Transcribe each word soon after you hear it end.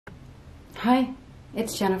Hi,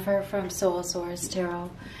 it's Jennifer from Soul Source Tarot,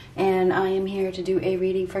 and I am here to do a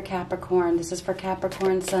reading for Capricorn. This is for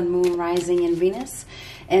Capricorn, Sun, Moon, Rising, and Venus,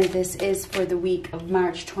 and this is for the week of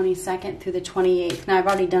March 22nd through the 28th. Now, I've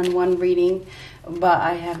already done one reading, but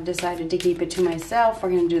I have decided to keep it to myself. We're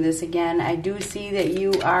going to do this again. I do see that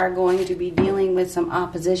you are going to be dealing with some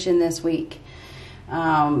opposition this week.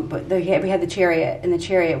 But we had the Chariot, and the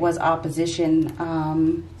Chariot was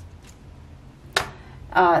opposition.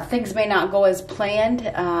 Things may not go as planned.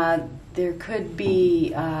 There could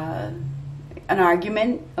be an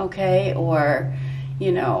argument, okay, or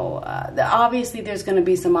obviously there's going to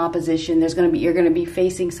be some opposition. You're going to be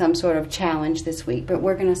facing some sort of challenge this week. But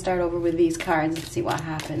we're going to start over with these cards and see what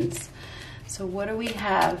happens. So what do we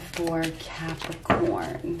have for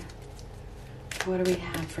Capricorn? What do we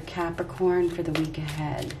have for Capricorn for the week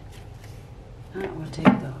ahead? We'll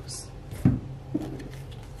take those.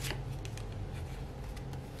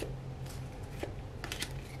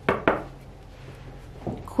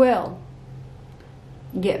 Quill,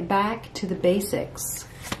 get back to the basics.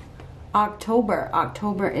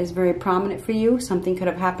 October is very prominent for you. Something could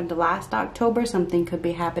have happened last October. Something could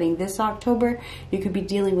be happening this October. You could be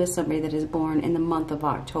dealing with somebody that is born in the month of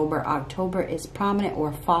October. October is prominent,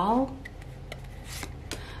 or fall.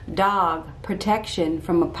 Dog, protection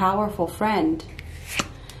from a powerful friend.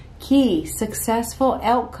 Key, successful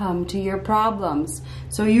outcome to your problems.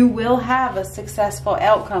 So you will have a successful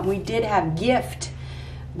outcome. We did have gift.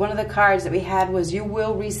 One of the cards that we had was you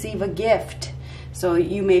will receive a gift. So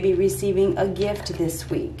you may be receiving a gift this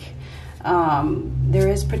week. There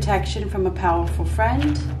is protection from a powerful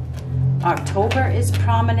friend. October is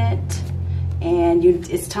prominent. And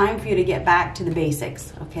it's time for you to get back to the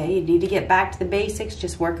basics. Okay, you need to get back to the basics.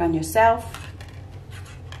 Just work on yourself.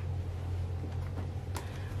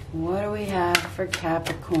 What do we have for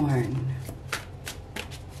Capricorn?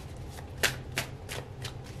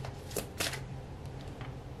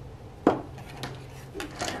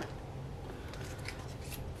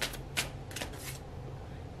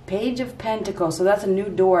 Page of Pentacles. So that's a new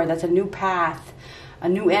door. That's a new path. A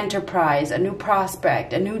new enterprise. A new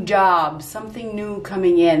prospect. A new job. Something new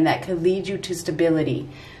coming in that could lead you to stability.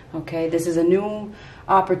 Okay. This is a new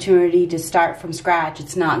opportunity to start from scratch.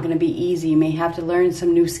 It's not going to be easy. You may have to learn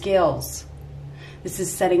some new skills. This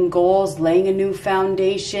is setting goals. Laying a new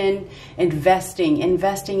foundation. Investing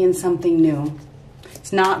in something new.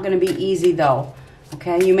 It's not going to be easy though.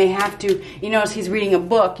 Okay, you may have to, as he's reading a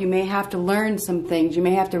book, you may have to learn some things. You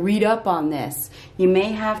may have to read up on this. You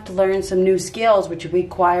may have to learn some new skills, which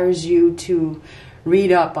requires you to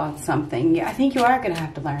read up on something. I think you are going to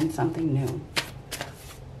have to learn something new.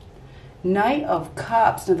 Knight of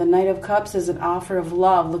Cups. Now, the Knight of Cups is an offer of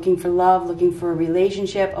love, looking for a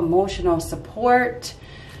relationship, emotional support.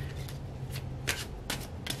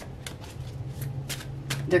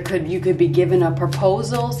 You could be given a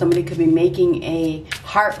proposal. Somebody could be making a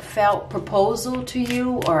heartfelt proposal to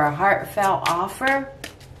you or a heartfelt offer.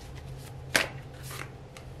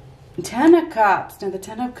 Ten of Cups. Now, the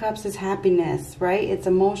Ten of Cups is happiness, right? It's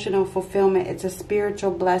emotional fulfillment. It's a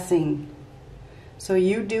spiritual blessing. So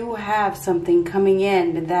you do have something coming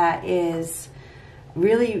in that is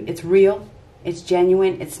really, it's real. It's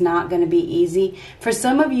genuine. It's not going to be easy. For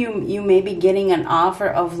some of you, you may be getting an offer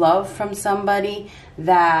of love from somebody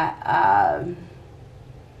that,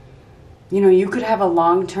 you could have a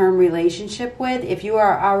long-term relationship with. If you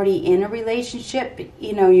are already in a relationship,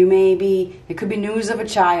 there could be news of a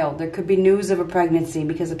child. There could be news of a pregnancy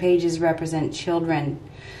because the pages represent children.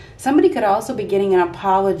 Somebody could also be getting an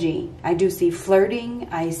apology. I do see flirting.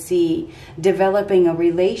 I see developing a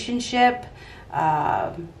relationship.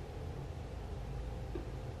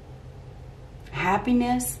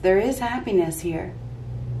 Happiness. There is happiness here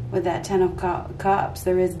with that Ten of Cups.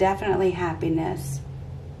 There is definitely happiness.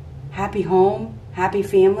 Happy home, happy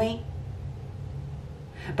family.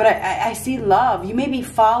 But I see love. You may be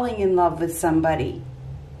falling in love with somebody.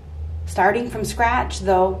 Starting from scratch,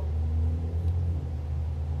 though.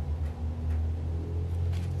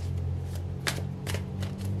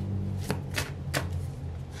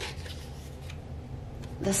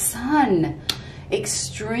 The Sun.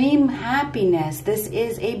 Extreme happiness. This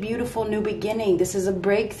is a beautiful new beginning. This is a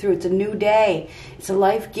breakthrough. It's a new day. It's a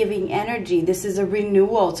life-giving energy. This is a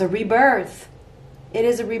renewal. It's a rebirth. It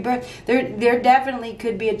is a rebirth. There definitely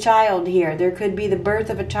could be a child here. There could be the birth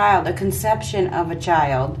of a child, a conception of a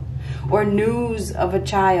child, or news of a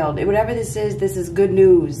child. Whatever this is good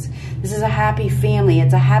news. This is a happy family.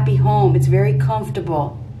 It's a happy home. It's very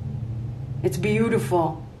comfortable. It's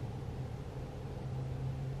beautiful.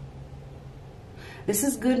 This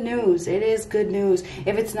is good news. It is good news.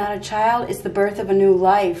 If it's not a child, it's the birth of a new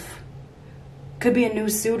life. Could be a new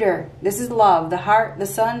suitor. This is love. The heart, the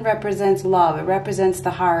sun represents love. It represents the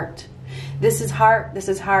heart. This is heart, this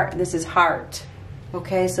is heart, this is heart.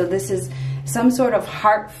 Okay, so this is some sort of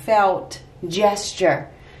heartfelt gesture.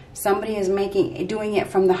 Somebody is doing it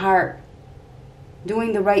from the heart.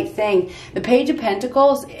 Doing the right thing. The Page of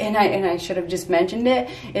Pentacles, and I should have just mentioned it,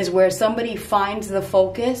 is where somebody finds the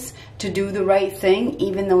focus to do the right thing,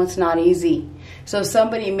 even though it's not easy. So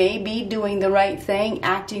somebody may be doing the right thing,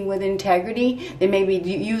 acting with integrity. They may be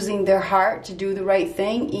using their heart to do the right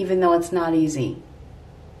thing, even though it's not easy.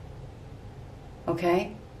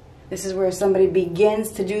 Okay? This is where somebody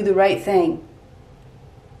begins to do the right thing.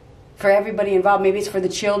 For everybody involved. Maybe it's for the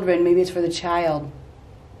children. Maybe it's for the child.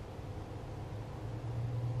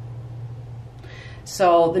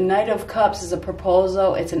 So the Knight of Cups is a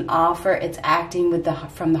proposal, it's an offer, it's acting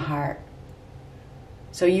from the heart.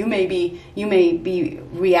 So you may be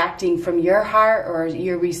reacting from your heart, or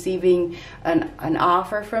you're receiving an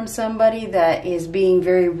offer from somebody that is being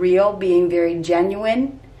very real, being very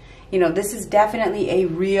genuine. You know, this is definitely a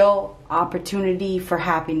real opportunity for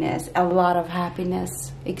happiness, a lot of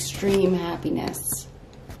happiness, extreme happiness.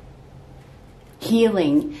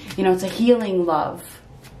 Healing, you know, it's a healing love.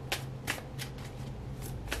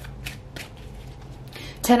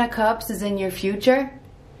 Ten of Cups is in your future.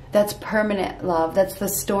 That's permanent love. That's the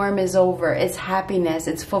storm is over. It's happiness.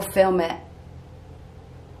 It's fulfillment.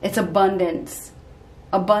 It's abundance.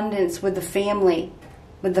 Abundance with the family,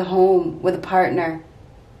 with the home, with a partner.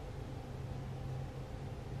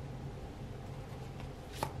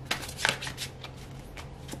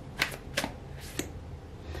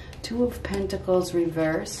 Two of Pentacles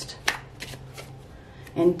reversed.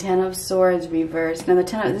 And Ten of Swords reversed. Now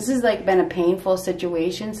this has like been a painful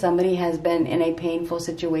situation. Somebody has been in a painful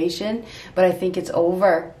situation, but I think it's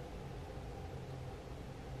over.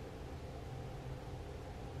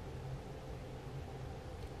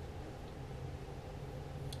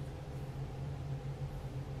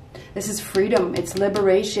 This is freedom. It's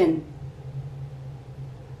liberation.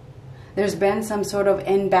 There's been some sort of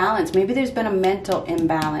imbalance. Maybe there's been a mental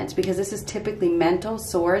imbalance, because this is typically mental,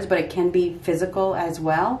 swords, but it can be physical as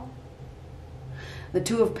well. The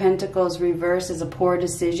Two of Pentacles reverse is a poor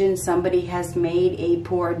decision. Somebody has made a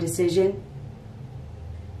poor decision.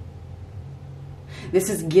 This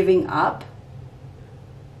is giving up.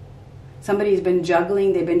 Somebody's been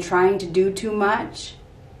juggling. They've been trying to do too much.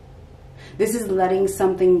 This is letting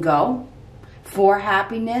something go. For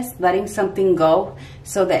happiness, letting something go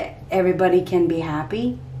so that everybody can be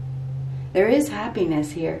happy. There is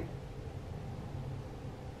happiness here.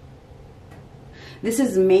 This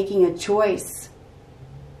is making a choice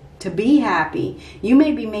to be happy. You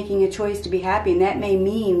may be making a choice to be happy, and that may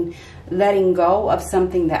mean letting go of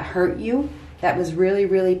something that hurt you, that was really,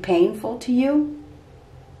 really painful to you.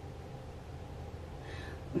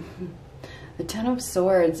 The Ten of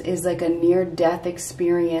Swords is like a near-death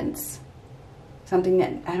experience. Something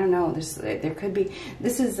that, I don't know, there could be,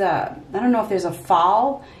 this is, I don't know if there's a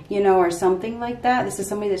fall, you know, or something like that. This is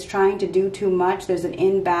somebody that's trying to do too much. There's an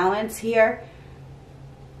imbalance here.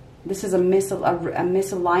 This is a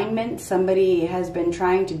misalignment. Somebody has been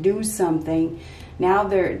trying to do something. Now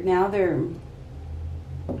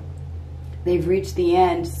they've reached the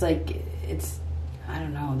end. It's like, I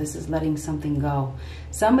don't know, this is letting something go.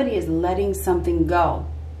 Somebody is letting something go.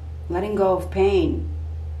 Letting go of pain.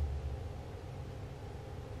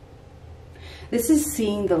 This is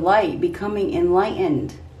seeing the light, becoming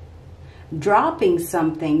enlightened, dropping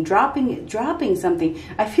something, dropping something.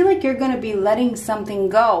 I feel like you're going to be letting something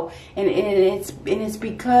go, and it's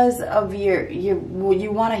because of you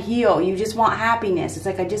want to heal. You just want happiness. It's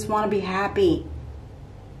like, I just want to be happy.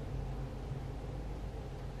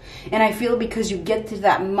 And I feel because you get to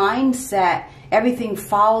that mindset, everything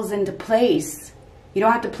falls into place. You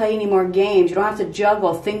don't have to play any more games. You don't have to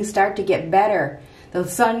juggle. Things start to get better. The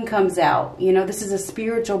sun comes out. You know, this is a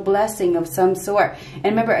spiritual blessing of some sort. And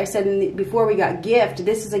remember, I said before we got gift,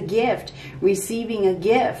 this is a gift. Receiving a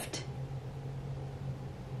gift.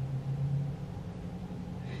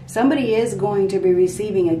 Somebody is going to be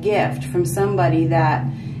receiving a gift from somebody that,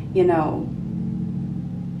 you know,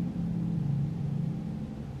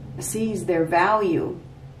 sees their value.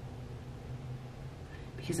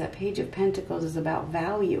 Because that Page of Pentacles is about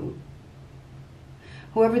value.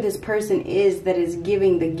 Whoever this person is that is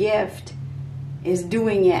giving the gift is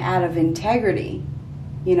doing it out of integrity.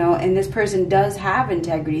 You know, and this person does have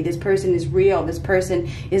integrity. This person is real. This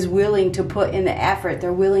person is willing to put in the effort.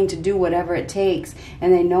 They're willing to do whatever it takes.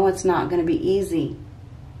 And they know it's not going to be easy.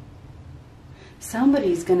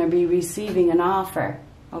 Somebody's going to be receiving an offer.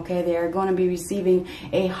 Okay, they are going to be receiving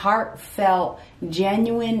a heartfelt,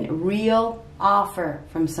 genuine, real offer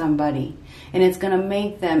from somebody. And it's going to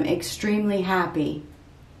make them extremely happy.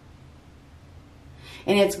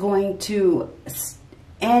 And it's going to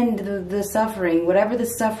end the suffering, whatever the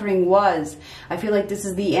suffering was. I feel like this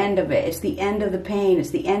is the end of it. It's the end of the pain.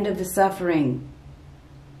 It's the end of the suffering.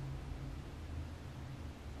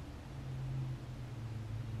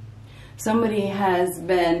 Somebody has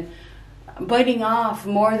been biting off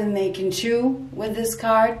more than they can chew with this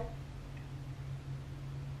card.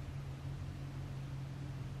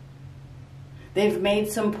 They've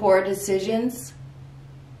made some poor decisions.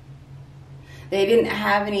 They didn't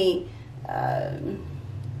have any,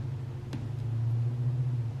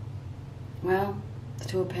 well, the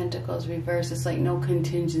Two of Pentacles reversed. It's like no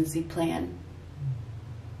contingency plan.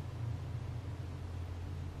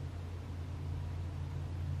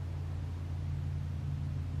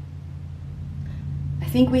 I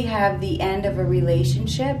think we have the end of a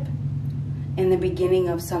relationship and the beginning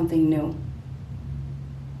of something new.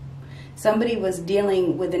 Somebody was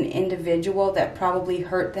dealing with an individual that probably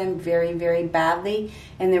hurt them very, very badly,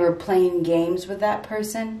 and they were playing games with that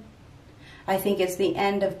person. I think it's the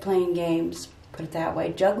end of playing games, put it that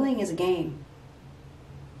way. Juggling is a game.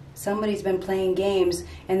 Somebody's been playing games,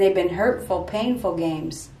 and they've been hurtful, painful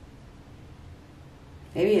games.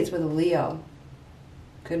 Maybe it's with a Leo.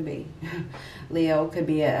 Could be. Leo could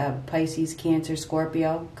be a Pisces, Cancer,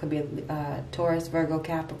 Scorpio. Could be a Taurus, Virgo,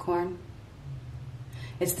 Capricorn.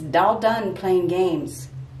 It's all done playing games.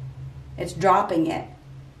 It's dropping it.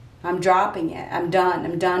 I'm dropping it. I'm done.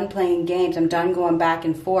 I'm done playing games. I'm done going back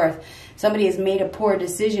and forth. Somebody has made a poor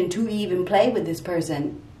decision to even play with this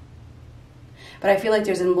person. But I feel like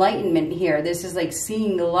there's enlightenment here. This is like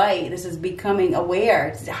seeing the light. This is becoming aware.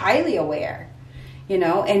 It's highly aware. You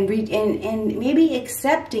know, and maybe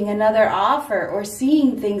accepting another offer or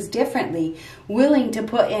seeing things differently, willing to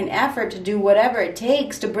put in effort to do whatever it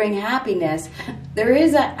takes to bring happiness. There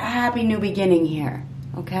is a happy new beginning here,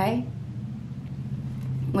 okay?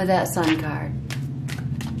 With that Sun card.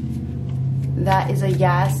 That is a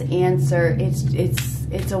yes answer.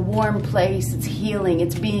 It's a warm place. It's healing.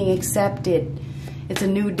 It's being accepted. It's a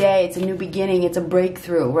new day. It's a new beginning. It's a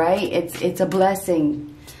breakthrough, right? It's a blessing.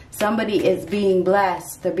 Somebody is being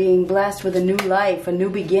blessed. They're being blessed with a new life, a new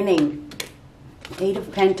beginning. Eight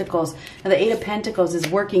of Pentacles. Now the Eight of Pentacles is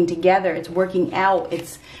working together. It's working out.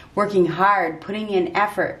 It's working hard, putting in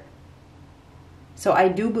effort. So I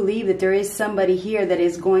do believe that there is somebody here that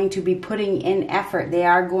is going to be putting in effort.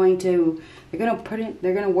 They're going to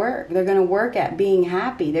work. They're going to work at being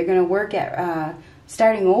happy. They're going to work at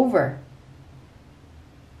starting over.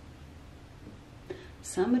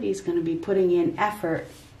 Somebody's going to be putting in effort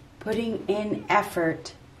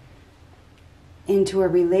into a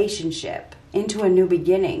relationship, into a new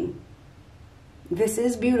beginning. This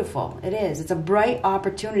is beautiful. It is. It's a bright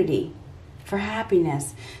opportunity for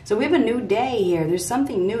happiness. So we have a new day here. There's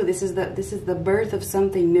something new. This is the birth of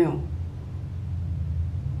something new.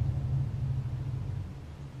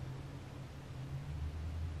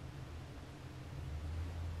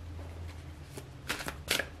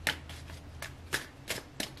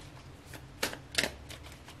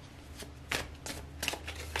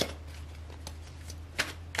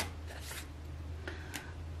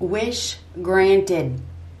 Wish granted.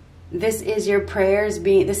 This is your prayers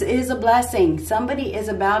being, this is a blessing. Somebody is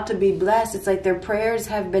about to be blessed. It's like their prayers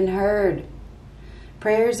have been heard.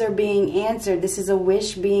 Prayers are being answered. This is a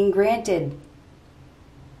wish being granted.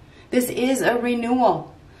 This is a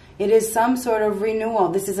renewal. It is some sort of renewal.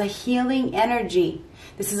 This is a healing energy.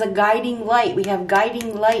 This is a guiding light. We have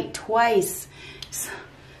guiding light twice.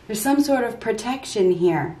 There's some sort of protection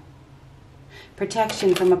here.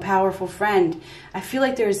 Protection from a powerful friend. I feel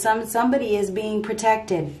like there is somebody is being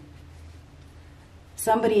protected.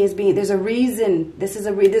 Somebody is being, there's a reason. There's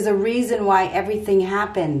a reason why everything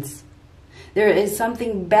happens. There is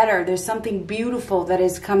something better. There's something beautiful that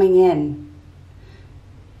is coming in.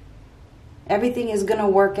 Everything is going to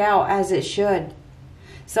work out as it should.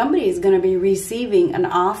 Somebody is going to be receiving an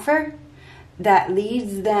offer that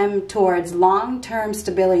leads them towards long-term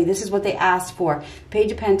stability. This is what they asked for.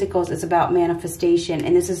 Page of Pentacles is about manifestation,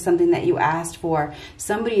 and this is something that you asked for.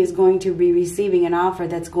 Somebody is going to be receiving an offer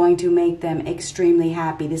that's going to make them extremely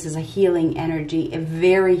happy. This is a healing energy, a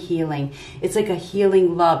very healing. It's like a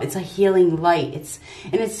healing love. It's a healing light.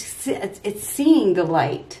 It's seeing the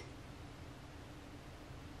light.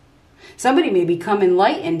 Somebody may become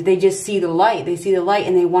enlightened. They just see the light. They see the light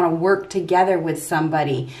and they want to work together with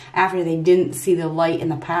somebody after they didn't see the light in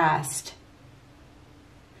the past.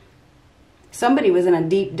 Somebody was in a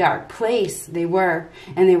deep, dark place. They were,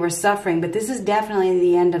 and they were suffering. But this is definitely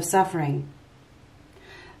the end of suffering.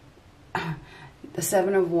 The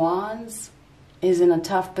Seven of Wands is in a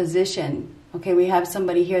tough position. Okay, we have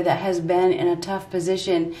somebody here that has been in a tough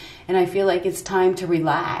position, and I feel like it's time to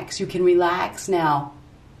relax. You can relax now.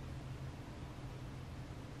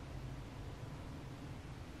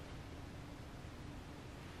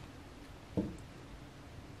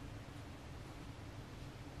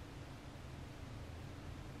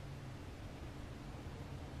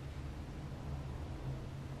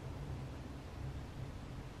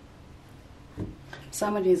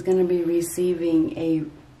 Somebody is going to be receiving a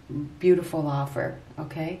beautiful offer,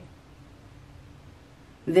 okay?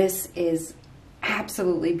 This is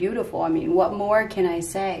absolutely beautiful. I mean, what more can I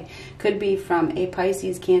say? Could be from a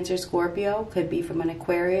Pisces, Cancer, Scorpio. Could be from an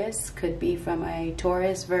Aquarius. Could be from a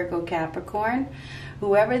Taurus, Virgo, Capricorn.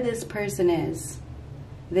 Whoever this person is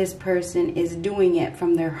doing it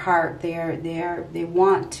from their heart. They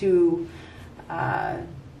want to...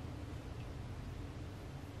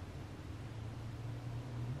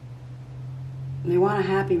 They want a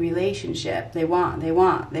happy relationship. They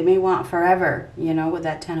may want forever, you know, with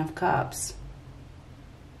that Ten of Cups.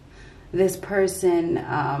 This person,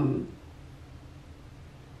 I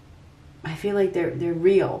feel like they're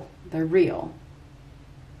real. They're real.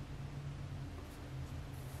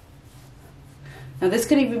 Now, this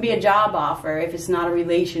could even be a job offer if it's not a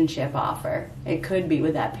relationship offer. It could be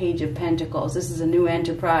with that Page of Pentacles. This is a new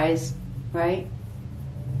enterprise, right?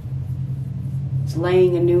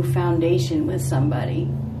 Laying a new foundation with somebody,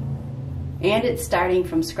 and it's starting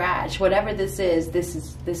from scratch. Whatever this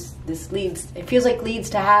leads, it feels like leads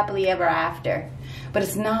to happily ever after, but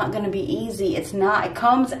it's not going to be easy. It's not. It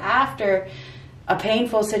comes after a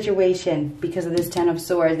painful situation because of this Ten of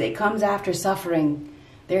Swords. It comes after suffering.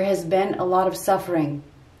 There has been a lot of suffering,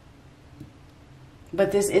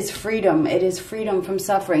 but this is freedom. It is freedom from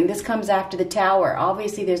suffering. This comes after the Tower.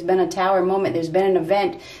 Obviously, there's been a Tower moment. There's been an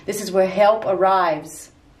event. This is where help arrives.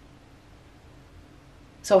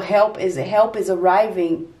 So help is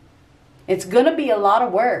arriving. It's going to be a lot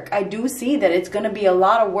of work. I do see that it's going to be a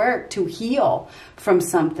lot of work to heal from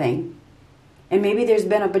something. And maybe there's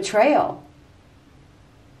been a betrayal.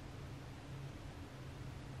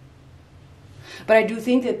 But I do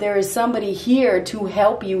think that there is somebody here to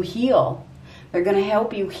help you heal. They're going to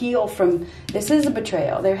help you heal from... This is a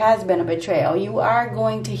betrayal. There has been a betrayal. You are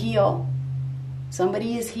going to heal.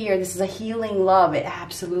 Somebody is here. This is a healing love. It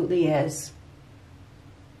absolutely is.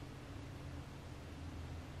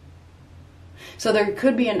 So there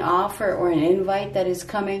could be an offer or an invite that is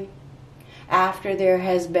coming after there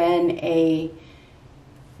has been a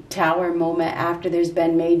Tower moment, after there's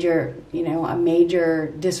been major, you know, a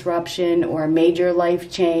major disruption or a major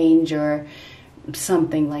life change or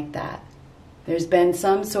something like that. There's been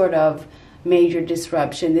some sort of major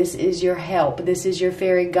disruption. This is your help. This is your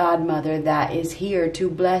fairy godmother that is here to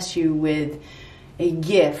bless you with a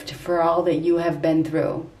gift for all that you have been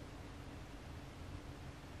through.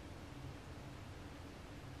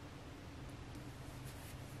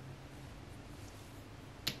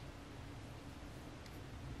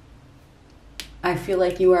 I feel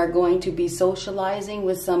like you are going to be socializing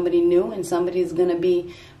with somebody new, and somebody is going to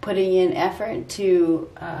be putting in effort to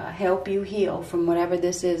help you heal from whatever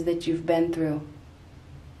this is that you've been through.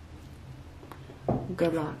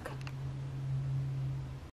 Good luck.